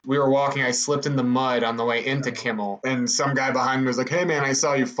we were walking. I slipped in the mud on the way into Kimmel, and some guy behind me was like, "Hey man, I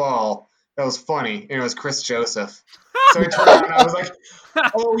saw you fall." That was funny. And it was Chris Joseph. So I turned around and I was like,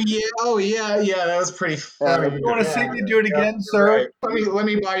 oh yeah, that was pretty funny. You want to see me do it again, you're sir? right. Let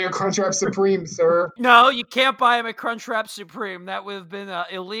me buy your Crunchwrap Supreme, sir. No, you can't buy him a Crunchwrap Supreme. That would have been an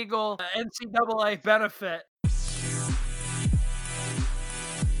illegal NCAA benefit.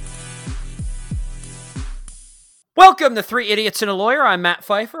 Welcome to Three Idiots and a Lawyer. I'm Matt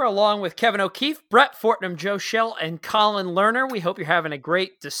Pfeiffer, along with Kevin O'Keefe, Brett Fortnum, Joe Schell, and Colin Lerner. We hope you're having a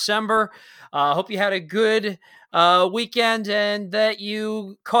great December. Hope you had a good weekend and that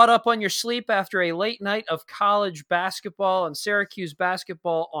you caught up on your sleep after a late night of college basketball and Syracuse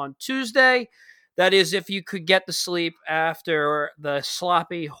basketball on Tuesday. That is, if you could get to sleep after the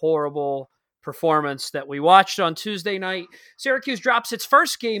sloppy, horrible performance that we watched on Tuesday night. Syracuse drops its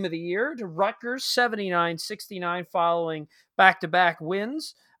first game of the year to Rutgers 79-69 following back-to-back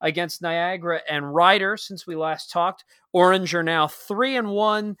wins against Niagara and Rider since we last talked. Orange are now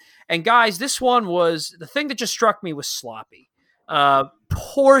 3-1. And guys, this one was the thing that just struck me was sloppy.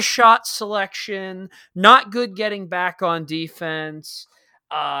 Poor shot selection, not good getting back on defense.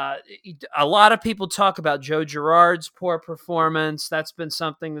 A lot of people talk about Joe Girard's poor performance. That's been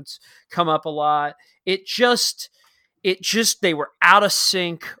something that's come up a lot. It just, they were out of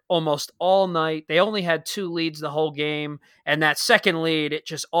sync almost all night. They only had 2 leads the whole game. And that second lead, it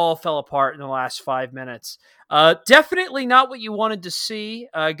just all fell apart in the last 5 minutes. Definitely not what you wanted to see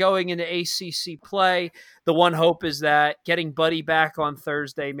going into ACC play. The one hope is that getting Buddy back on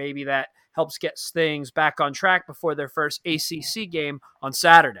Thursday, maybe that helps get things back on track before their first ACC game on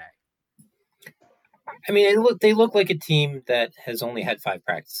Saturday. I mean, they look like a team that has only had 5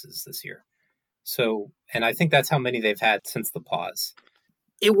 practices this year. So, and I think that's how many they've had since the pause.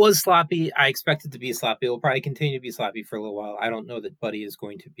 It was sloppy. I expect it to be sloppy. It will probably continue to be sloppy for a little while. I don't know that Buddy is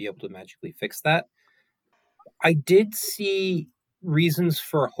going to be able to magically fix that. I did see reasons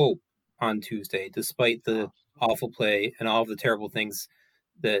for hope on Tuesday, despite the awful play and all of the terrible things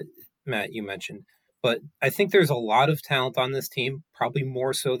that Matt, you mentioned. But I think there's a lot of talent on this team, probably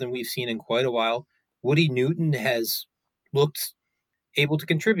more so than we've seen in quite a while. Woody Newton has looked able to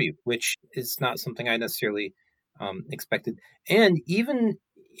contribute, which is not something I necessarily expected. And even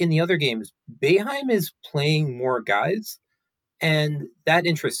in the other games, Boeheim is playing more guys, and that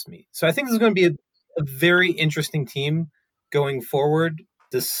interests me. So I think this is going to be a very interesting team going forward,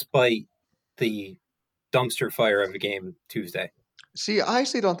 despite the dumpster fire of a game Tuesday. See, I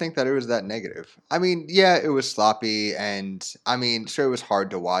actually don't think that it was that negative. I mean, yeah, it was sloppy, and I mean, sure, it was hard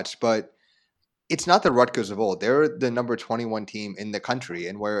to watch, but it's not the Rutgers of old. They're the number 21 team in the country,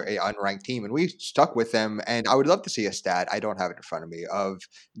 and we're an unranked team, and we stuck with them. And I would love to see a stat, I don't have it in front of me, of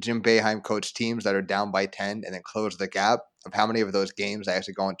Jim Boeheim coached teams that are down by 10 and then close the gap of how many of those games they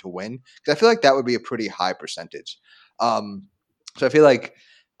actually go on to win. Because I feel like that would be a pretty high percentage. So I feel like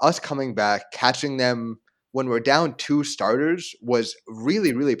us coming back, catching them when we're down 2 starters was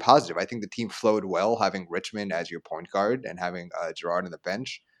really, really positive. I think the team flowed well, having Richmond as your point guard and having Girard on the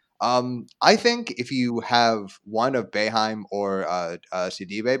bench. I think if you have one of Boeheim or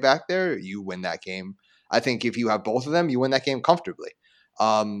Sidibe back there, you win that game. I think if you have both of them, you win that game comfortably.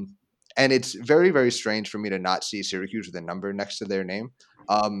 And it's very, very strange for me to not see Syracuse with a number next to their name.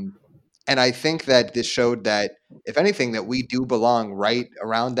 And I think that this showed that, if anything, that we do belong right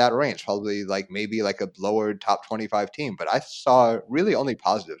around that range, probably maybe a lower top 25 team. But I saw really only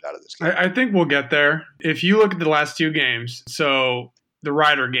positives out of this game. I think we'll get there. If you look at the last 2 games, so the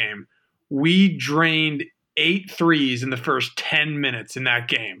Rider game, we drained 8 threes in the first 10 minutes in that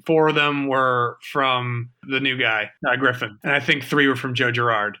game. 4 of them were from the new guy, Griffin. And I think 3 were from Joe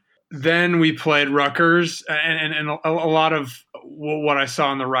Girard. Then we played Rutgers, and a lot of what I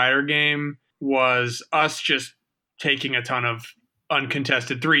saw in the Rider game was us just taking a ton of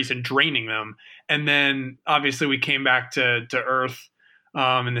uncontested threes and draining them. And then obviously we came back to earth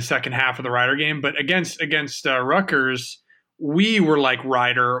in the second half of the Rider game. But against Rutgers, we were like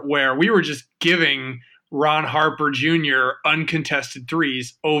Rider, where we were just giving Ron Harper Jr. uncontested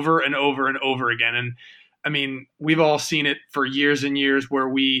threes over and over and over again. And I mean, we've all seen it for years and years where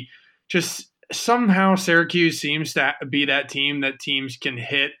we just somehow Syracuse seems to be that team that teams can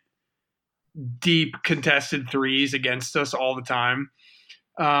hit deep contested threes against us all the time.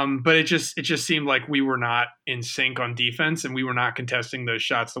 But it just seemed like we were not in sync on defense, and we were not contesting those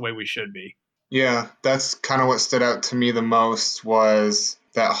shots the way we should be. Yeah, that's kind of what stood out to me the most was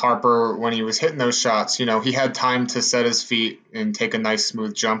that Harper, when he was hitting those shots, he had time to set his feet and take a nice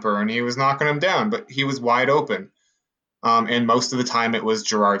smooth jumper, and he was knocking them down, but he was wide open. And most of the time it was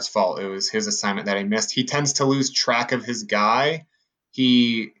Girard's fault. It was his assignment that he missed. He tends to lose track of his guy.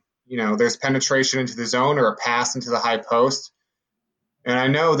 He there's penetration into the zone or a pass into the high post. And I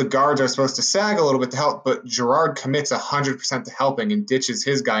know the guards are supposed to sag a little bit to help, but Girard commits 100% to helping and ditches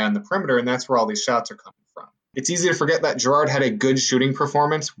his guy on the perimeter, and that's where all these shots are coming from. It's easy to forget that Girard had a good shooting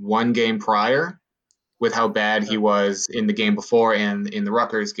performance one game prior with how bad he was in the game before and in the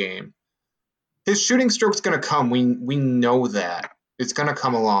Rutgers game. His shooting stroke's going to come. We know that. It's going to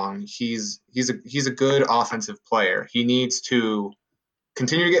come along. He's a good offensive player. He needs to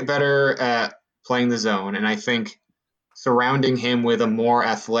continue to get better at playing the zone, and I think surrounding him with a more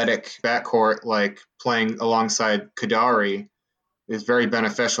athletic backcourt, like playing alongside Kadari, is very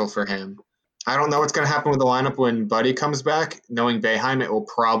beneficial for him. I don't know what's going to happen with the lineup when Buddy comes back. Knowing Boeheim, it will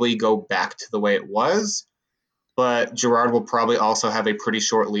probably go back to the way it was, but Girard will probably also have a pretty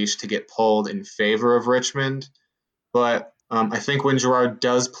short leash to get pulled in favor of Richmond. But I think when Girard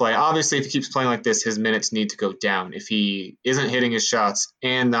does play, obviously if he keeps playing like this, his minutes need to go down. If he isn't hitting his shots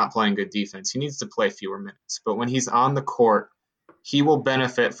and not playing good defense, he needs to play fewer minutes. But when he's on the court, he will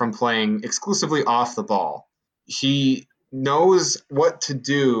benefit from playing exclusively off the ball. He knows what to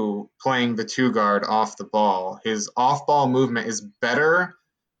do playing the two guard off the ball. His off-ball movement is better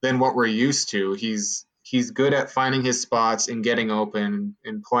than what we're used to. He's good at finding his spots and getting open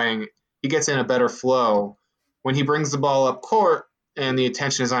and playing. He gets in a better flow. When he brings the ball up court and the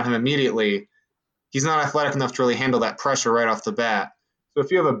attention is on him immediately, he's not athletic enough to really handle that pressure right off the bat. So if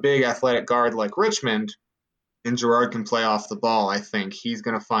you have a big athletic guard like Richmond and Girard can play off the ball, I think he's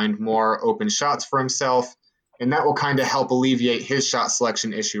going to find more open shots for himself, and that will kind of help alleviate his shot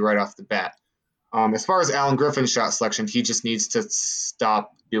selection issue right off the bat. As far as Alan Griffin's shot selection, he just needs to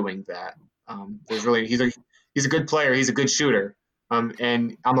stop doing that. He's a good player. He's a good shooter.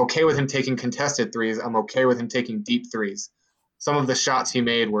 And I'm okay with him taking contested threes. I'm okay with him taking deep threes. Some of the shots he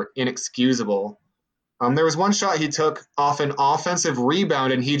made were inexcusable. There was one shot he took off an offensive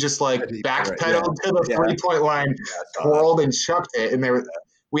rebound, and he just backpedaled to the 3-point line, twirled and chucked it. And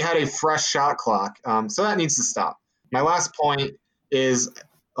we had a fresh shot clock. So that needs to stop. My last point is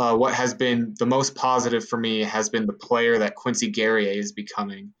what has been the most positive for me has been the player that Quincy Guerrier is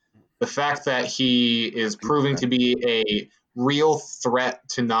becoming. The fact that he is proving to be a real threat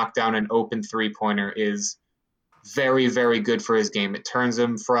to knock down an open three-pointer is very, very good for his game. It turns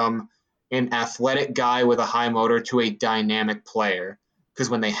him from an athletic guy with a high motor to a dynamic player. Because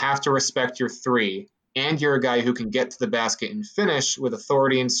when they have to respect your three, and you're a guy who can get to the basket and finish with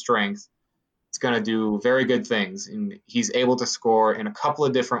authority and strength, it's going to do very good things. And he's able to score in a couple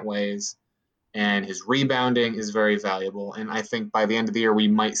of different ways, and his rebounding is very valuable. And I think by the end of the year, we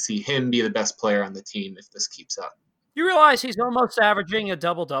might see him be the best player on the team if this keeps up. You realize he's almost averaging a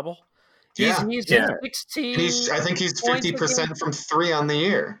double-double? He's yeah. 16. I think he's 50% from three on the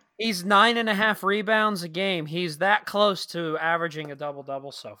year. He's 9.5 rebounds a game. He's that close to averaging a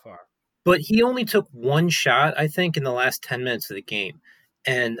double-double so far. But he only took one shot, I think, in the last 10 minutes of the game.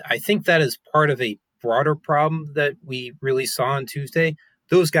 And I think that is part of a broader problem that we really saw on Tuesday.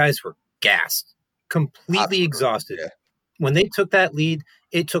 Those guys were gassed, completely exhausted. Yeah. When they took that lead,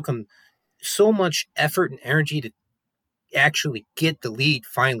 it took them so much effort and energy to actually get the lead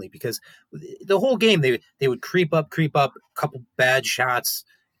finally, because the whole game they would creep up, a couple bad shots,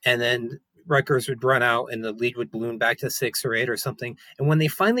 and then Rutgers would run out and the lead would balloon back to 6 or 8 or something. And when they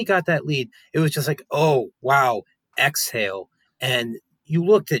finally got that lead, it was just like, oh, wow, exhale. And you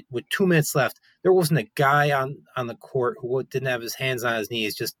looked at with 2 minutes left, there wasn't a guy on the court who didn't have his hands on his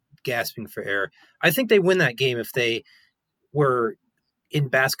knees, just gasping for air. I think they win that game if they were in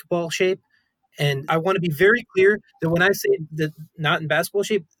basketball shape. And I want to be very clear that when I say that not in basketball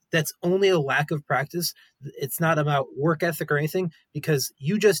shape, that's only a lack of practice. It's not about work ethic or anything, because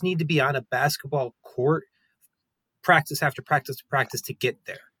you just need to be on a basketball court practice after practice to practice to get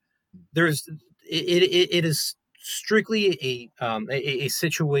there. It is strictly a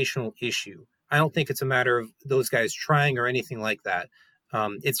situational issue. I don't think it's a matter of those guys trying or anything like that.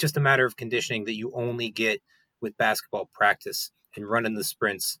 It's just a matter of conditioning that you only get with basketball practice and running the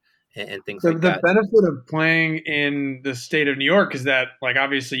sprints and things like that. The benefit of playing in the state of New York is that,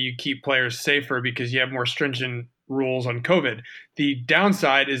 obviously you keep players safer because you have more stringent rules on COVID. The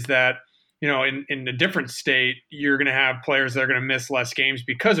downside is that, in a different state, you're going to have players that are going to miss less games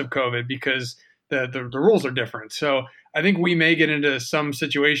because of COVID, because the rules are different. So I think we may get into some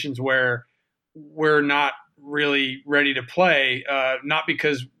situations where we're not really ready to play, not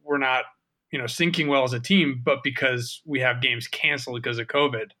because we're not, syncing well as a team, but because we have games canceled because of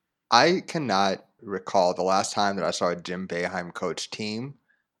COVID. I cannot recall the last time that I saw a Jim Boeheim coach team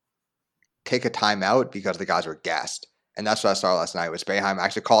take a timeout because the guys were gassed. And that's what I saw last night, was Boeheim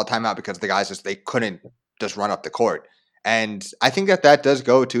actually called a timeout because the guys they couldn't just run up the court. And I think that does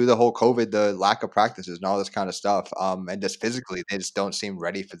go to the whole COVID, the lack of practices and all this kind of stuff. And just physically, they just don't seem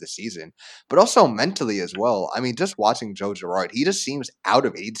ready for the season, but also mentally as well. I mean, just watching Joe Girard, he just seems out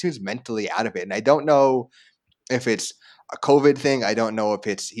of it. He seems mentally out of it. And I don't know if it's a COVID thing. I don't know if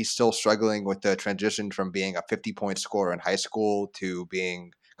he's still struggling with the transition from being a 50-point scorer in high school to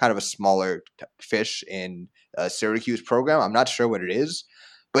being kind of a smaller fish in a Syracuse program. I'm not sure what it is.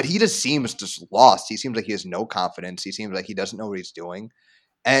 But he just seems just lost. He seems like he has no confidence. He seems like he doesn't know what he's doing.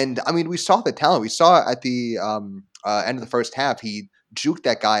 And I mean, we saw the talent. We saw at the end of the first half, he juked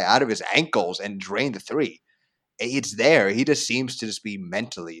that guy out of his ankles and drained the three. It's there. He just seems to just be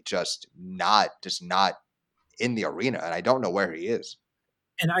mentally just not in the arena, and I don't know where he is.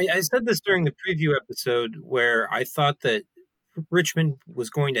 And I said this during the preview episode where I thought that Richmond was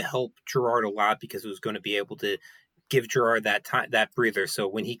going to help Girard a lot because it was going to be able to give Girard that time, that breather. So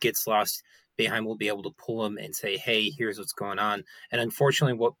when he gets lost, Boeheim will be able to pull him and say, "Hey, here's what's going on." And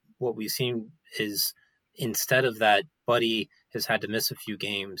unfortunately, what we've seen is instead of that, Buddy has had to miss a few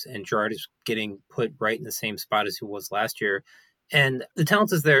games, and Girard is getting put right in the same spot as he was last year. And the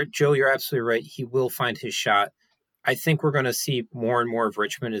talent is there, Joe. You're absolutely right. He will find his shot. I think we're going to see more and more of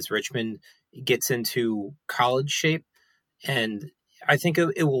Richmond as Richmond gets into college shape, and I think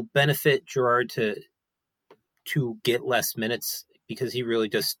it will benefit Girard to get less minutes because he really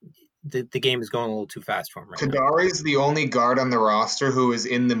just the game is going a little too fast for him right now. Kadari's the only guard on the roster who is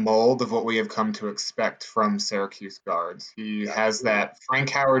in the mold of what we have come to expect from Syracuse guards. He has that Frank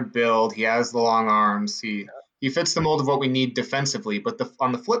Howard build. He has the long arms. He fits the mold of what we need defensively. But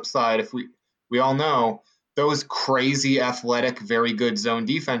on the flip side, if we all know those crazy athletic, very good zone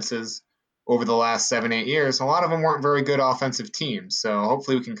defenses over the last 7-8 years, a lot of them weren't very good offensive teams. So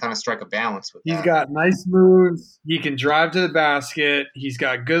hopefully we can kind of strike a balance with that. He's got nice moves. He can drive to the basket. He's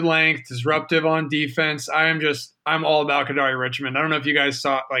got good length, disruptive on defense. I'm all about Kadari Richmond. I don't know if you guys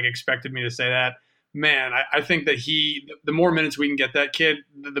expected me to say that. Man, I think that the more minutes we can get that kid,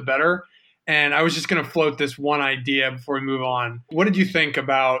 the better. And I was just going to float this one idea before we move on. What did you think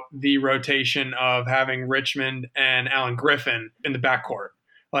about the rotation of having Richmond and Alan Griffin in the backcourt?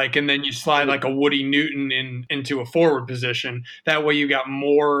 And then you slide like a Woody Newton into a forward position. That way you got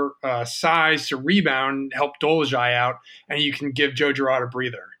more size to rebound, help Dolezaj out, and you can give Joe Girard a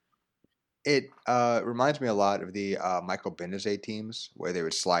breather. It reminds me a lot of the Michael Benezet teams where they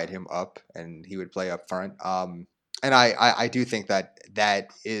would slide him up and he would play up front. And I do think that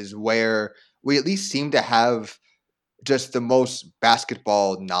is where we at least seem to have just the most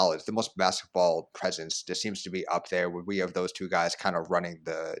basketball knowledge, the most basketball presence just seems to be up there where we have those two guys kind of running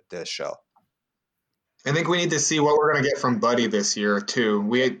the show. I think we need to see what we're going to get from Buddy this year, too.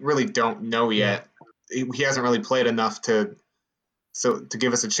 We really don't know yet. He hasn't really played enough to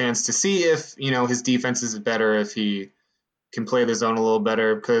give us a chance to see if, his defense is better, if he can play the zone a little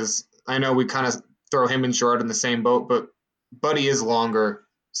better, because I know we kind of throw him and Girard in the same boat, but Buddy is longer,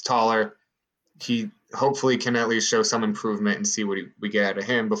 he's taller. He hopefully can at least show some improvement and see what we get out of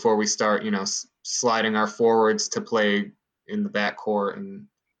him before we start, sliding our forwards to play in the backcourt. And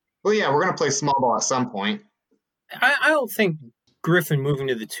we're going to play small ball at some point. I don't think Griffin moving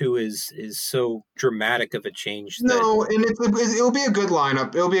to the 2 is so dramatic of a change. No, and it'll be a good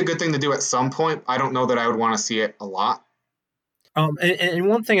lineup. It'll be a good thing to do at some point. I don't know that I would want to see it a lot. And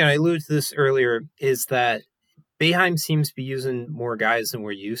one thing, and I alluded to this earlier, is that Boeheim seems to be using more guys than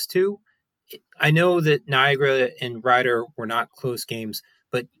we're used to. I know that Niagara and Rider were not close games,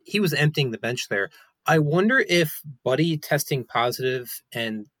 but he was emptying the bench there. I wonder if Buddy testing positive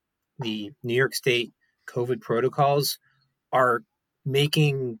and the New York State COVID protocols are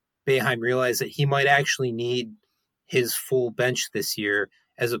making Boeheim realize that he might actually need his full bench this year,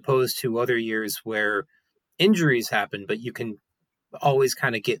 as opposed to other years where injuries happen, but you can always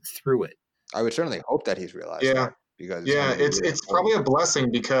kind of get through it. I would certainly hope that he's realized that. Because it's probably a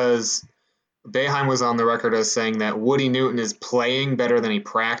blessing because Boeheim was on the record as saying that Woody Newton is playing better than he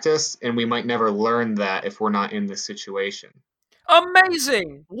practiced, and we might never learn that if we're not in this situation.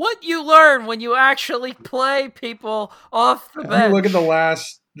 Amazing! What you learn when you actually play people off the bench. Look at the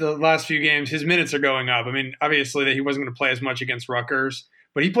last few games. His minutes are going up. I mean, obviously that he wasn't going to play as much against Rutgers,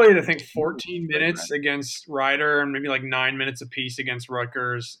 but he played, I think, 14 minutes against Rider and maybe 9 minutes apiece against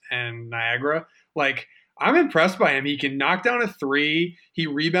Rutgers and Niagara. I'm impressed by him. He can knock down a 3. He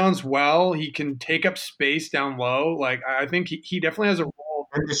rebounds well. He can take up space down low. I think he definitely has a role.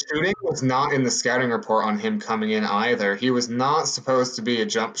 And the shooting was not in the scouting report on him coming in either. He was not supposed to be a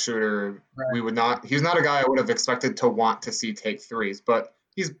jump shooter. Right. He's not a guy I would have expected to want to see take threes. But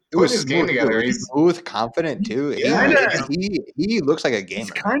He's It putting was his game smooth, together. too. He's Smooth, confident too. Yeah, He looks like a He's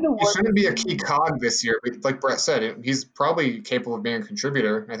gamer. kind of he what shouldn't be a key cog this year, but like Brett said, he's probably capable of being a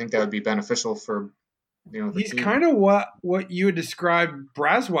contributor. I think that would be beneficial for the he's team. kind of what you would describe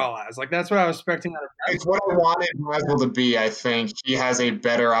Braswell as. Like that's what I was expecting out of Braswell. It's what I wanted Braswell to be. I think he has a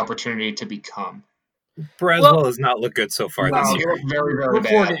better opportunity to become. Braswell has not looked good so far No, this he year. looked very, very We're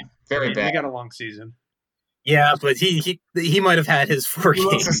 4 bad. games. Very They bad. got a long season. Yeah, but he might have had his 4 He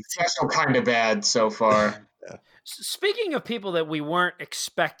looks a games. special kind of bad so far. Speaking of people that we weren't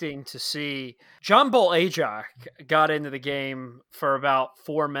expecting to see, John Bull Ajak got into the game for about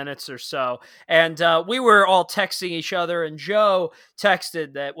 4 minutes or so. And we were all texting each other, and Joe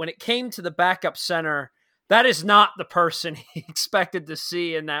texted that when it came to the backup center, that is not the person he expected to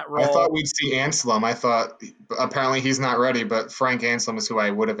see in that role. I thought we'd see Anselm. I thought apparently he's not ready, but Frank Anselm is who I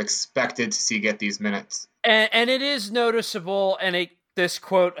would have expected to see get these minutes. And it is noticeable, and this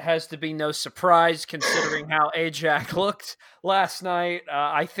quote has to be no surprise considering how Ajak looked last night.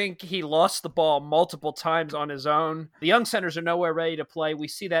 I think he lost the ball multiple times on his own. The young centers are nowhere ready to play. We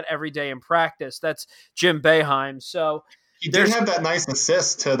see that every day in practice. That's Jim Boeheim. So he did have that nice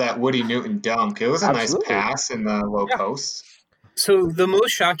assist to that Woody Newton dunk. It was a Absolutely. nice pass in the low post. So the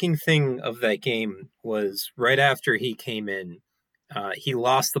most shocking thing of that game was right after he came in, he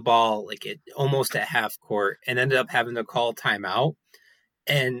lost the ball almost at half court and ended up having to call timeout.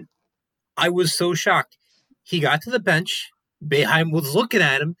 And I was so shocked. He got to the bench. Boeheim was looking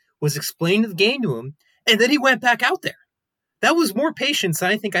at him, was explaining the game to him, and then he went back out there. That was more patience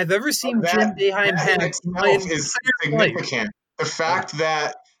than I think I've ever seen Jim Boeheim have. Is significant. The fact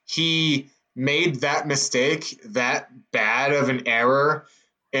that he made that mistake, that bad of an error,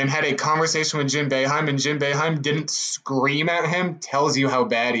 and had a conversation with Jim Boeheim, and Jim Boeheim didn't scream at him, tells you how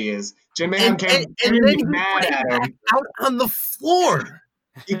bad he is. Jim Boeheim can't even be mad at him. Out on the floor.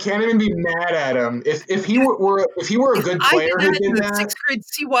 You can't even be mad at him. If he were a good player who did that, sixth grade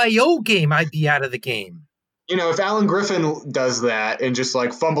CYO game, I'd be out of the game. If Alan Griffin does that and just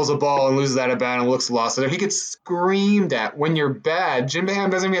fumbles a ball and loses that at bat and looks lost, he gets screamed at when you're bad. Jim Boeheim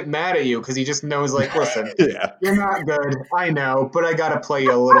doesn't get mad at you because he just knows, listen, you're not good. I know, but I gotta play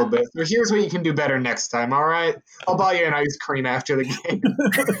you a little bit. So here's what you can do better next time. All right, I'll buy you an ice cream after the game.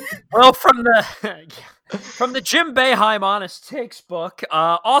 Well, from the Jim Boeheim Honest Takes book,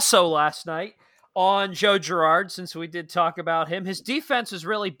 also last night on Joe Girard, since we did talk about him, his defense was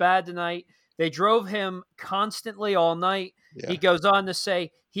really bad tonight. They drove him constantly all night. Yeah. He goes on to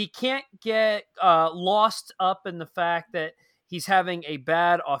say he can't get lost up in the fact that he's having a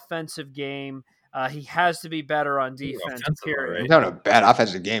bad offensive game. He has to be better on defense. He's having a bad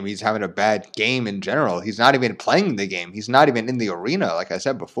offensive game. He's having a bad game in general. He's not even playing the game. He's not even in the arena. Like I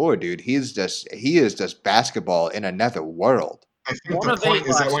said before, dude, he is just basketball in another world. I think the point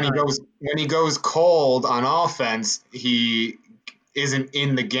is that when he goes cold on offense, he isn't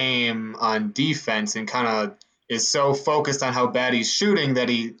in the game on defense and kind of is so focused on how bad he's shooting that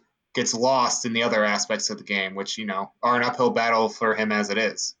he gets lost in the other aspects of the game, which, are an uphill battle for him as it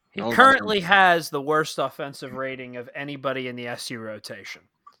is. He currently has the worst offensive rating of anybody in the SU rotation.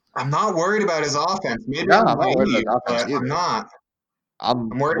 I'm not worried about his offense. Maybe I'm not worried about but either. I'm not. I'm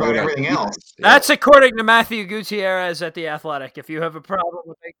worried about everything else. Yeah. That's according to Matthew Gutierrez at The Athletic. If you have a problem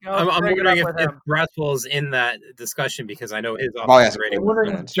with it, I'm wondering if Braswell's in that discussion because I know his offensive rating. I wonder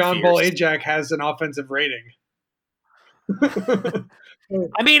if John Bull Ajak has an offensive rating.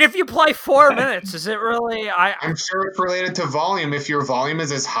 I mean, if you play 4 minutes, is it really? I'm sure it's related to volume. If your volume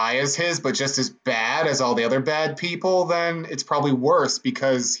is as high as his, but just as bad as all the other bad people, then it's probably worse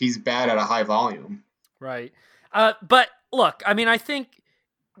because he's bad at a high volume. Right. But look, I mean, I think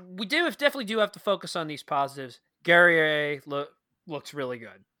we definitely do have to focus on these positives. Guerrier looks really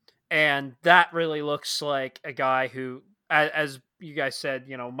good. And that really looks like a guy who, as you guys said,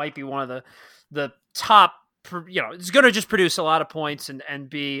 might be one of the top, is going to just produce a lot of points and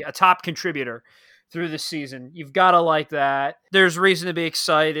be a top contributor through the season. You've got to like that. There's reason to be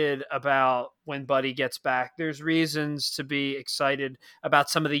excited about when Buddy gets back. There's reasons to be excited about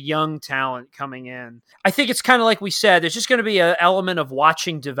some of the young talent coming in. I think it's kind of like we said, there's just going to be an element of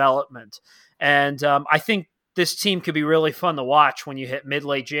watching development. And I think this team could be really fun to watch when you hit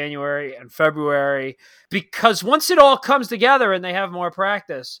late January and February, because once it all comes together and they have more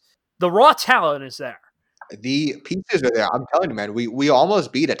practice, the raw talent is there. The pieces are there. I'm telling you, man, we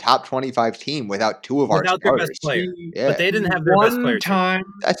almost beat a top 25 team without two of our starters. Their best player. Yeah. But they didn't have their best player.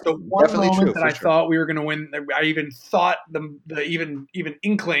 That's the one moment that I thought we were going to win. I even thought the even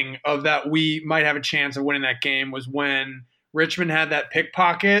inkling of that we might have a chance of winning that game was when Richmond had that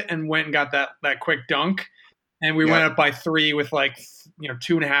pickpocket and went and got that quick dunk. and we Yeah. went up by 3 with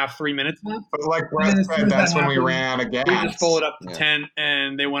 2.5, 3 minutes left. But like And then Brett as soon said, as that's that when we happened, ran out of gas. We just followed up to Yeah. 10,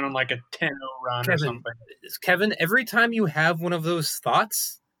 and they went on like a 10-0 run or something. Kevin, every time you have one of those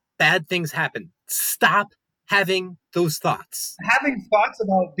thoughts, bad things happen. Stop having those thoughts. Having thoughts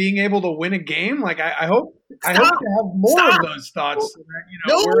about being able to win a game, like I hope to Stop. have more Stop. of those thoughts. So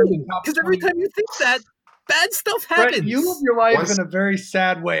that, we're in the top because every 20. time you think that, bad stuff Brett, happens. you live your life Once- in a very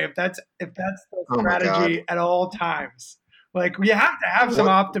sad way. If that's the Oh my strategy God. at all times, like you have to have some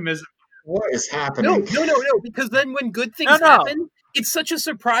What- optimism. What is no, happening? because then when good things No. happen, it's such a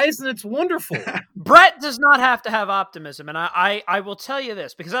surprise and it's wonderful. Brett does not have to have optimism, and I will tell you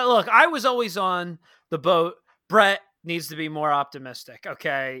this because I was always on the boat. Brett needs to be more optimistic,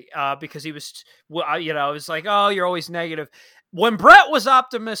 okay? Because he was, it was like, oh, you're always negative. When Brett was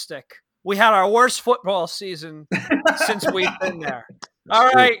optimistic, we had our worst football season since we've been there. All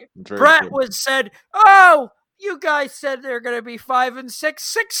True. right, It's very Brett true. said, oh, you guys said they're going to be 5-6,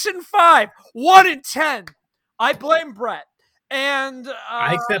 6-5, 1-10. I blame Brett. And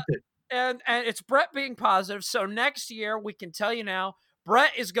I accept it. and it's Brett being positive. So next year, we can tell you now,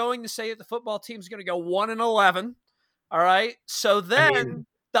 Brett is going to say that the football team's going to go 1-11. All right. So then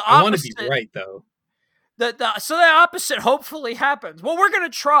the I want to opposite, be right, though. so the opposite hopefully happens. Well, we're going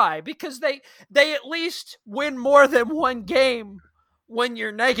to try because they at least win more than one game when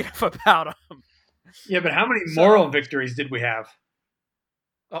you're negative about them. Yeah, but how many moral victories did we have?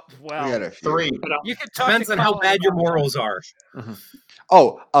 Oh, We well, had a few. 3. But, you can talk Depends to on how Colin bad your about morals are.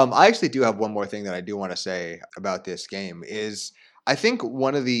 I actually do have one more thing that I do want to say about this game is I think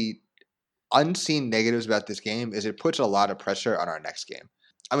one of the unseen negatives about this game is it puts a lot of pressure on our next game.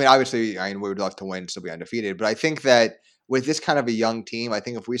 I mean, obviously, we would love to win, still be undefeated, but I think that with this kind of a young team, I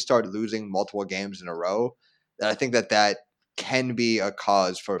think if we start losing multiple games in a row, then I think that can be a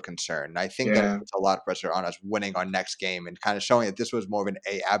cause for concern. And I think that Yeah. it puts a lot of pressure on us winning our next game and kind of showing that this was more of an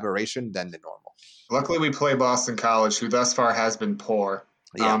aberration than the normal. Luckily, we play Boston College, who thus far has been poor.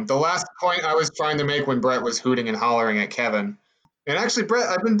 Yeah. The last point I was trying to make when Brett was hooting and hollering at Kevin. And actually, Brett,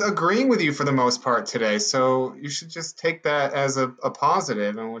 I've been agreeing with you for the most part today, so you should just take that as a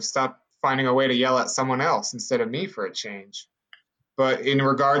positive and we'll stop finding a way to yell at someone else instead of me for a change. But in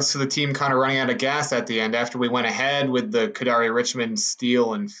regards to the team kind of running out of gas at the end, after we went ahead with the Kadari Richmond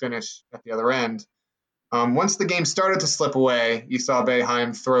steal and finish at the other end, once the game started to slip away, you saw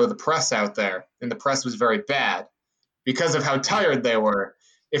Boeheim throw the press out there, and the press was very bad because of how tired they were.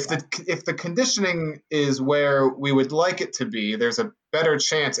 If the conditioning is where we would like it to be, there's a better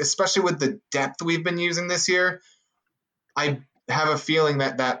chance, especially with the depth we've been using this year. I have a feeling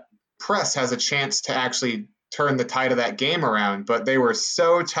that press has a chance to actually turn the tide of that game around. But they were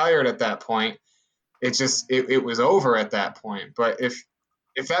so tired at that point, it was over at that point. But if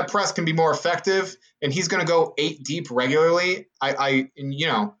that press can be more effective, and he's going to go 8 deep regularly,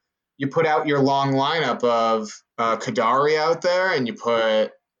 you put out your long lineup of Kadari out there, and you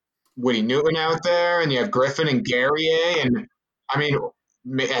put Woody Newton out there, and you have Griffin and Guerrier, and I mean,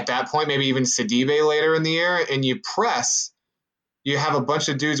 at that point, maybe even Sidibe later in the year, and you press, you have a bunch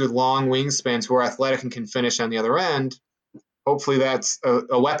of dudes with long wingspans who are athletic and can finish on the other end. Hopefully that's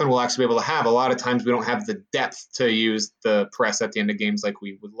a weapon we'll actually be able to have. A lot of times we don't have the depth to use the press at the end of games like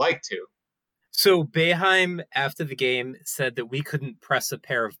we would like to. So Boeheim, after the game, said that we couldn't press a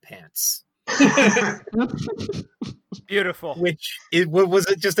pair of pants. Beautiful. Which was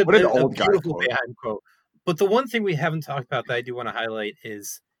just a What an a old guy beautiful quote. Boeheim quote. But the one thing we haven't talked about that I do want to highlight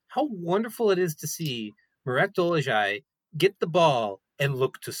is how wonderful it is to see Marek Dolezaj get the ball and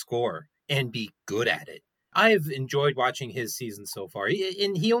look to score and be good at it. I've enjoyed watching his season so far.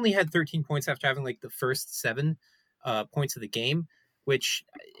 And he only had 13 points after having like the first 7 points of the game, which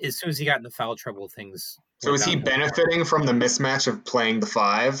as soon as he got into foul trouble, things. So went is he downhill. benefiting from the mismatch of playing the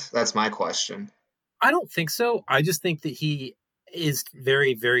 5? That's my question. I don't think so. I just think that he is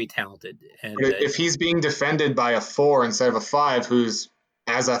very, very talented. And But if he's being defended by a 4 instead of a 5, who's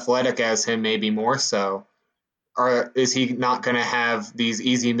as athletic as him, maybe more so, or is he not going to have these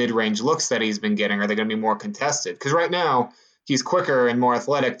easy mid-range looks that he's been getting? Are they going to be more contested? Because right now, he's quicker and more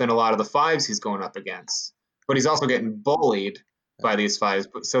athletic than a lot of the 5s he's going up against. But he's also getting bullied by these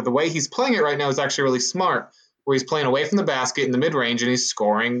 5s. So the way he's playing it right now is actually really smart, where he's playing away from the basket in the mid-range and he's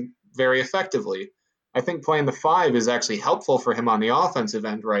scoring very effectively. I think playing the 5 is actually helpful for him on the offensive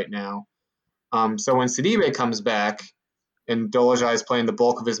end right now. So when Sidibe comes back and Dolezaj is playing the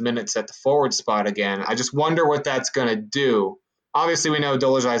bulk of his minutes at the forward spot again, I just wonder what that's going to do. Obviously, we know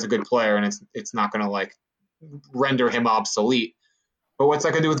Dolezaj is a good player, and it's not going to like render him obsolete. But what's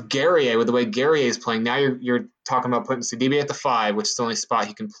that going to do with Guerrier, with the way Guerrier is playing? Now you're talking about putting Sidibe at the 5, which is the only spot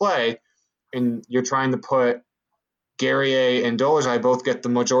he can play, and you're trying to put Guerrier and Dolezaj both get the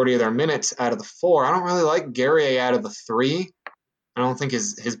majority of their minutes out of the 4. I don't really like Guerrier out of the 3. I don't think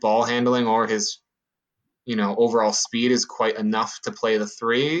his ball handling or his overall speed is quite enough to play the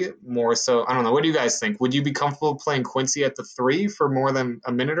 3. More so, I don't know. What do you guys think? Would you be comfortable playing Quincy at the 3 for more than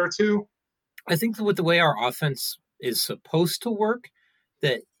a minute or two? I think that with the way our offense is supposed to work,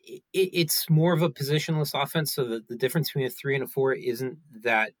 that it's more of a positionless offense, so that the difference between a 3 and a 4 isn't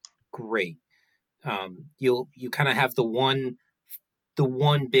that great. You kind of have the one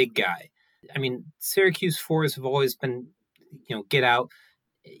big guy. I mean, Syracuse 4s have always been, get out,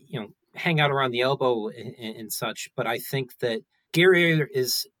 hang out around the elbow and such. But I think that Guerrier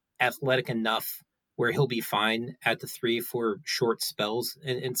is athletic enough where he'll be fine at the 3 for short spells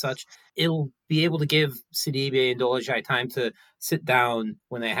and such. It'll be able to give Sidibe and Dolezaj time to sit down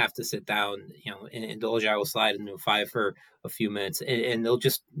when they have to sit down, and Dolezaj will slide into a 5 for a few minutes, and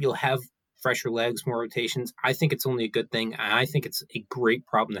you'll have fresher legs, more rotations. I think it's only a good thing. I think it's a great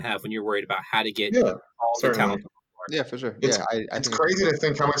problem to have when you're worried about how to get all the talent. Yeah, for sure. It's crazy to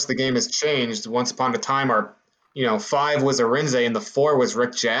think how much the game has changed. Once upon a time, our 5 was Arinze and the 4 was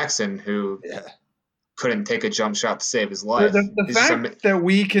Rick Jackson, who couldn't take a jump shot to save his life. The fact that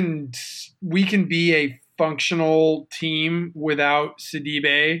we can be a functional team without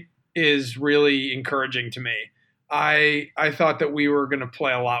Sidibe is really encouraging to me. I thought that we were going to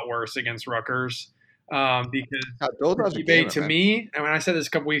play a lot worse against Rutgers because Sidibe to me, and when I said this a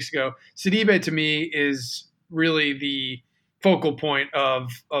couple weeks ago, Sidibe to me is really the focal point of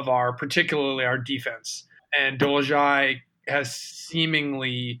particularly our defense, and Dolezaj has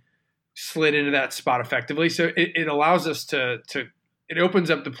seemingly slid into that spot effectively. So it allows us it opens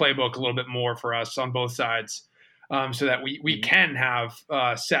up the playbook a little bit more for us on both sides, so that we can have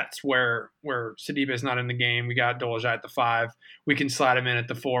sets where Sidibe is not in the game. We got Dolezaj at the 5. We can slide him in at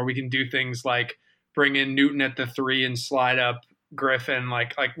the 4. We can do things like bring in Newton at the 3 and slide up Griffin.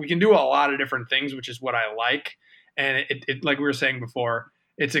 Like we can do a lot of different things, which is what I like. And it like we were saying before,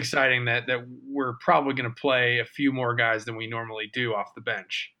 it's exciting that we're probably going to play a few more guys than we normally do off the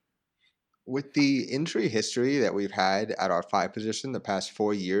bench. With the injury history that we've had at our 5 position the past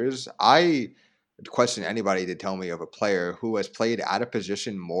 4 years, I question anybody to tell me of a player who has played at a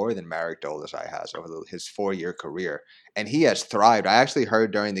position more than Marek Dolezaj has over his 4-year career, and he has thrived. I actually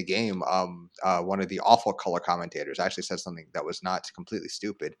heard during the game one of the awful color commentators actually said something that was not completely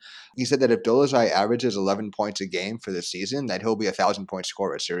stupid. He said that if Dolezaj averages 11 points a game for the season, that he'll be a 1,000-point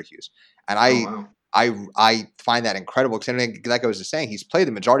scorer at Syracuse. And I find that incredible because, like I was just saying, he's played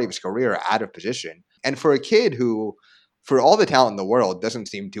the majority of his career out of position. And for a kid who, for all the talent in the world, doesn't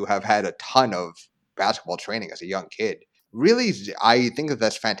seem to have had a ton of basketball training as a young kid, really, I think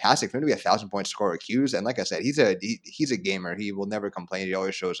that's fantastic for him to be a 1,000-point scorer at Q's. And like I said, he's a gamer. He will never complain. He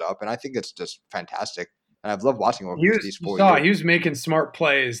always shows up. And I think it's just fantastic. And I've loved watching him over these 4 years. He was making smart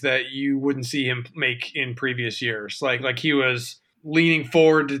plays that you wouldn't see him make in previous years. Like he was leaning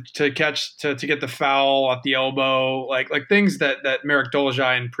forward to catch to get the foul at the elbow, like things that Marek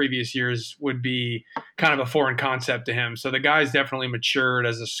Dolezaj in previous years would be kind of a foreign concept to him. So the guy's definitely matured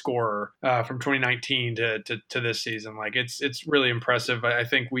as a scorer from 2019 to this season. Like it's really impressive. I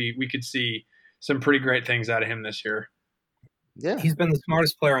think we could see some pretty great things out of him this year. Yeah, he's been the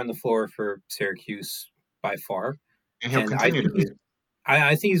smartest player on the floor for Syracuse by far, and he'll continue to be.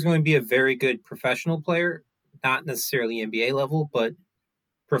 I think he's going to be a very good professional player. Not necessarily NBA level, but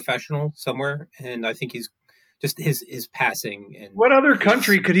professional somewhere. And I think he's just his passing. And what other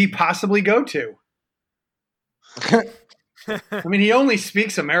country could he possibly go to? I mean, he only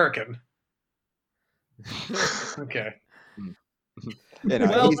speaks American. Okay.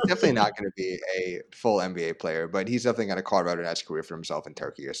 He's definitely not going to be a full NBA player, but he's definitely going to carve out a nice career for himself in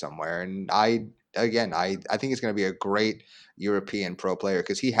Turkey or somewhere. And I think he's going to be a great European pro player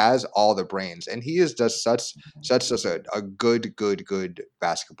because he has all the brains and he is just such a good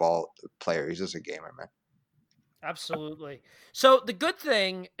basketball player. He's just a gamer, man. Absolutely. So the good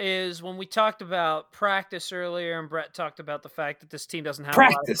thing is when we talked about practice earlier and Brett talked about the fact that this team doesn't have a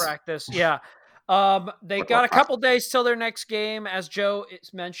lot of practice. Yeah. They got a couple days till their next game. As Joe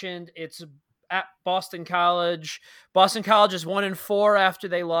mentioned, it's at Boston College. Boston College is 1-4 after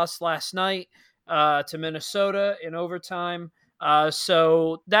they lost last night to Minnesota in overtime.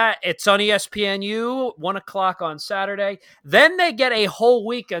 So that it's on ESPNU, 1:00 on Saturday. Then they get a whole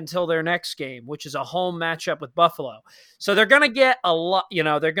week until their next game, which is a home matchup with Buffalo. So they're going to get a lot,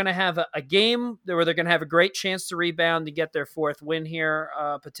 they're going to have a game where they're going to have a great chance to rebound to get their fourth win here,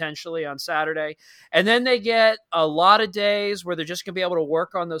 potentially on Saturday. And then they get a lot of days where they're just going to be able to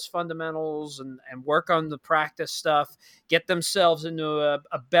work on those fundamentals and work on the practice stuff, get themselves into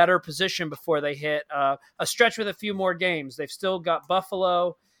a better position before they hit a stretch with a few more games. They've still got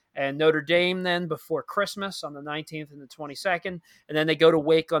Buffalo and Notre Dame then before Christmas on the 19th and the 22nd. And then they go to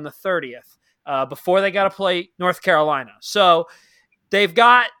Wake on the 30th before they got to play North Carolina. So they've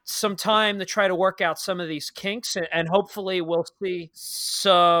got some time to try to work out some of these kinks, and hopefully we'll see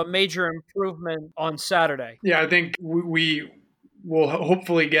some major improvement on Saturday. Yeah, I think we will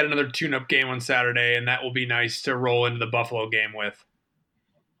hopefully get another tune-up game on Saturday, and that will be nice to roll into the Buffalo game with.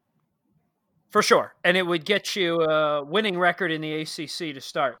 For sure. And it would get you a winning record in the ACC to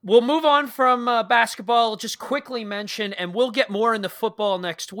start. We'll move on from basketball, just quickly mention, and we'll get more into football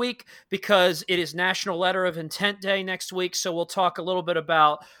next week because it is National Letter of Intent Day next week. So we'll talk a little bit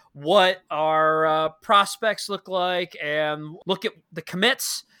about what our prospects look like and look at the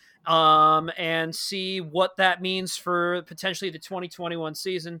commits and see what that means for potentially the 2021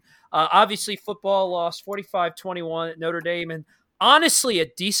 season. Obviously, football lost 45-21 at Notre Dame, and honestly, a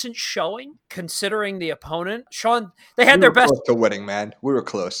decent showing considering the opponent. Sean, they had their best close to winning, man. We were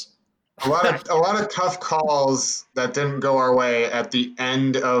close. A lot of tough calls that didn't go our way at the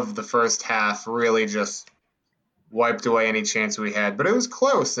end of the first half really just wiped away any chance we had. But it was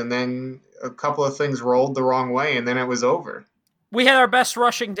close, and then a couple of things rolled the wrong way, and then it was over. We had our best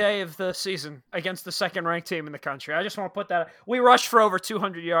rushing day of the season against the second-ranked team in the country. I just want to put that. We rushed for over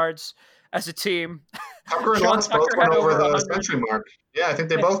 200 yards as a team. Tucker and Lutz both went over the century mark. Yeah, I think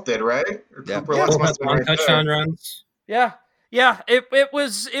they both did, right? Or Yeah. Cooper Lutz must have been right touchdown there. runs. Yeah. It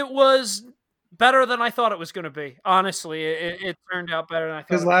was better than I thought it was going to be. Honestly, it turned out better than I thought.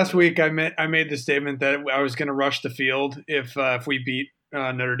 Because last week I made the statement that I was going to rush the field if we beat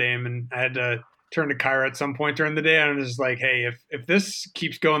Notre Dame, and I had to turn to Kyra at some point during the day, and I'm just like, hey, if this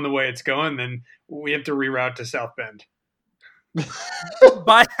keeps going the way it's going, then we have to reroute to South Bend.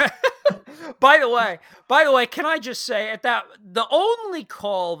 By the way, can I just say the only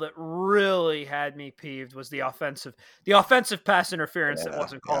call that really had me peeved was the offensive pass interference that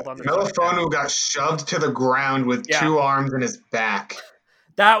wasn't called on the Melifonu got shoved to the ground with two arms in his back.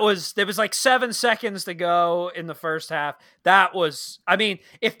 There was like 7 seconds to go in the first half.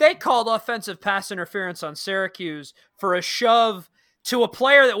 If they called offensive pass interference on Syracuse for a shove to a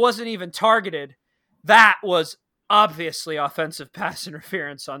player that wasn't even targeted, that was obviously offensive pass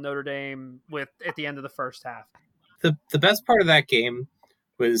interference on Notre Dame at the end of the first half. The best part of that game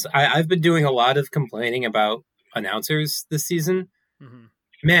was I've been doing a lot of complaining about announcers this season. Mm-hmm.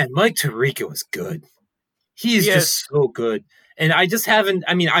 Man, Mike Tirico is good. He's just so good. And I just haven't,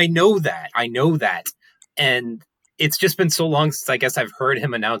 I know that. And it's just been so long since I guess I've heard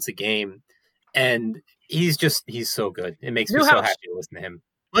him announce a game. And he's so good. It makes me so happy to listen to him.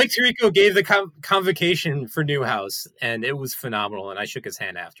 Mike Tirico gave the convocation for Newhouse, and it was phenomenal, and I shook his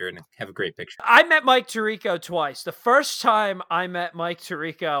hand after and have a great picture. I met Mike Tirico twice. The first time I met Mike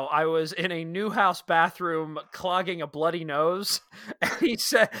Tirico, I was in a Newhouse bathroom clogging a bloody nose,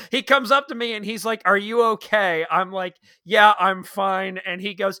 and he comes up to me, and he's like, "Are you okay?" I'm like, "Yeah, I'm fine," and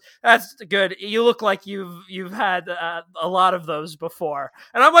he goes, "That's good. You look like you've had a lot of those before,"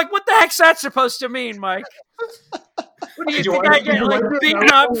 and I'm like, "What the heck's that supposed to mean, Mike?" What do you think I get beaten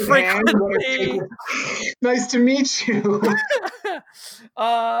up frequently? Nice to meet you.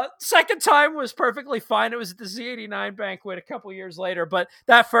 Second time was perfectly fine. It was at the Z89 banquet a couple years later, but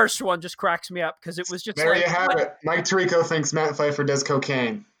that first one just cracks me up because it was just there you have it. Mike Tirico thinks Matt Pfeiffer does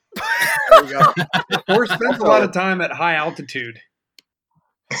cocaine. There we go. Or spends a lot of time at high altitude.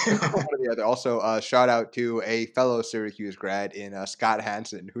 Also, shout out to a fellow Syracuse grad in Scott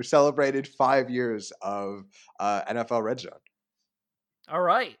Hansen, who celebrated 5 years of NFL Red Zone. All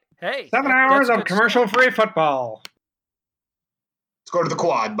right. Hey. 7 hours of commercial-free football. Let's go to the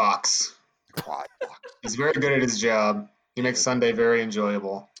quad box. He's very good at his job. He makes Sunday very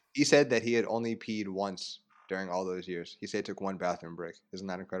enjoyable. He said that he had only peed once during all those years. He said he took one bathroom break. Isn't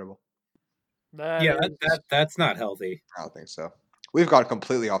that incredible? That's not healthy. I don't think so. We've gone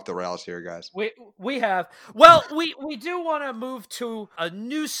completely off the rails here, guys. We have. Well, we do want to move to a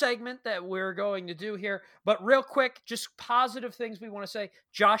new segment that we're going to do here. But real quick, just positive things we want to say.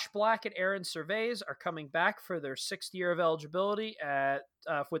 Josh Black and Aaron Cervais are coming back for their 6th year of eligibility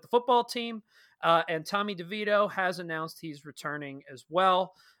with the football team. And Tommy DeVito has announced he's returning as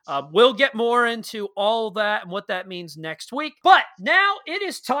well. We'll get more into all that and what that means next week. But now it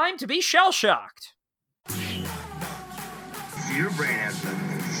is time to be shell-shocked. Your brain has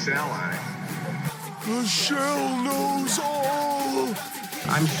a shell on it. The shell knows all.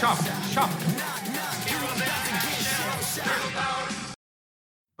 I'm shocked.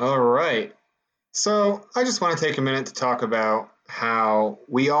 All right. So I just want to take a minute to talk about how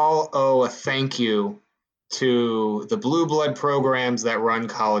we all owe a thank you to the blue blood programs that run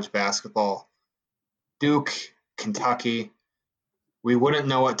college basketball. Duke, Kentucky, we wouldn't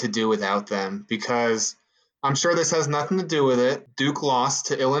know what to do without them because I'm sure this has nothing to do with it. Duke lost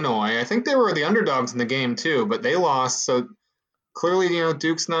to Illinois. I think they were the underdogs in the game too, but they lost. So clearly,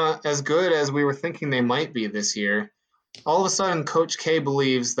 Duke's not as good as we were thinking they might be this year. All of a sudden, Coach K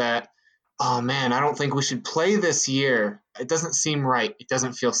believes that, oh man, I don't think we should play this year. It doesn't seem right. It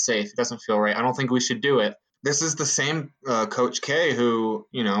doesn't feel safe. It doesn't feel right. I don't think we should do it. This is the same Coach K who,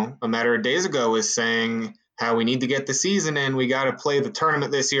 a matter of days ago was saying how we need to get the season in. We got to play the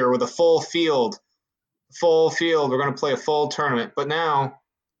tournament this year with a full field. We're going to play a full tournament. But now,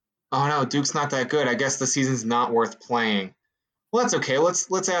 oh no, Duke's not that good. I guess the season's not worth playing. Well, that's okay.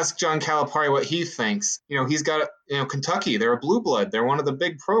 Let's ask John Calipari what he thinks. He's got Kentucky. They're a blue blood. They're one of the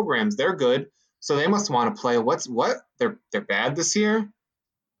big programs. They're good, so they must want to play. What? They're bad this year?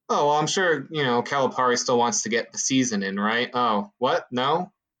 Oh, well, I'm sure Calipari still wants to get the season in, right? Oh, what?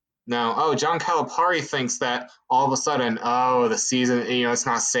 No. Oh, John Calipari thinks that all of a sudden, the season, it's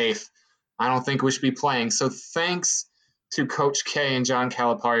not safe. I don't think we should be playing. So thanks to Coach K and John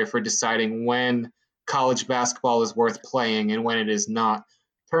Calipari for deciding when college basketball is worth playing and when it is not.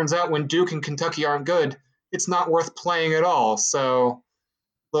 Turns out when Duke and Kentucky aren't good, it's not worth playing at all. So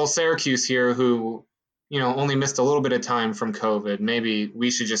little Syracuse here who, only missed a little bit of time from COVID, maybe we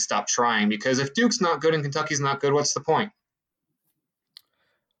should just stop trying because if Duke's not good and Kentucky's not good, what's the point?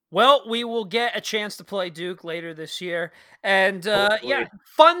 Well, we will get a chance to play Duke later this year. And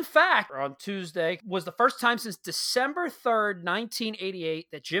fun fact, on Tuesday was the first time since December 3rd, 1988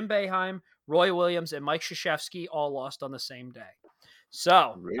 that Jim Boeheim, Roy Williams, and Mike Krzyzewski all lost on the same day.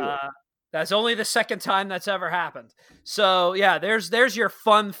 So that's only the second time that's ever happened. So yeah, there's your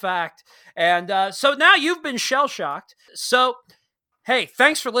fun fact. And so now you've been shell-shocked. So hey,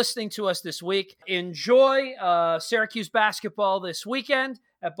 thanks for listening to us this week. Enjoy Syracuse basketball this weekend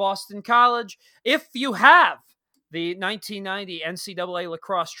at Boston College. If you have the 1990 NCAA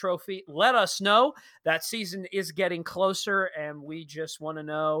Lacrosse Trophy, let us know. That season is getting closer, and we just want to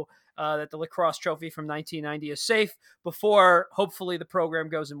know that the Lacrosse Trophy from 1990 is safe before, hopefully, the program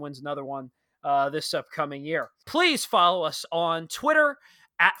goes and wins another one this upcoming year. Please follow us on Twitter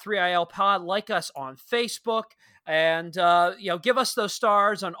at 3IL Pod, like us on Facebook, and give us those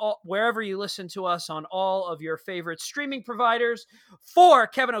stars on wherever you listen to us on all of your favorite streaming providers. For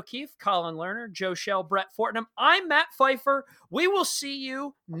Kevin O'Keefe, Colin Lerner, Joe Shell, Brett Fortnum, I'm Matt Pfeiffer. We will see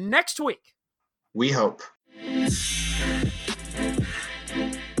you next week. We hope.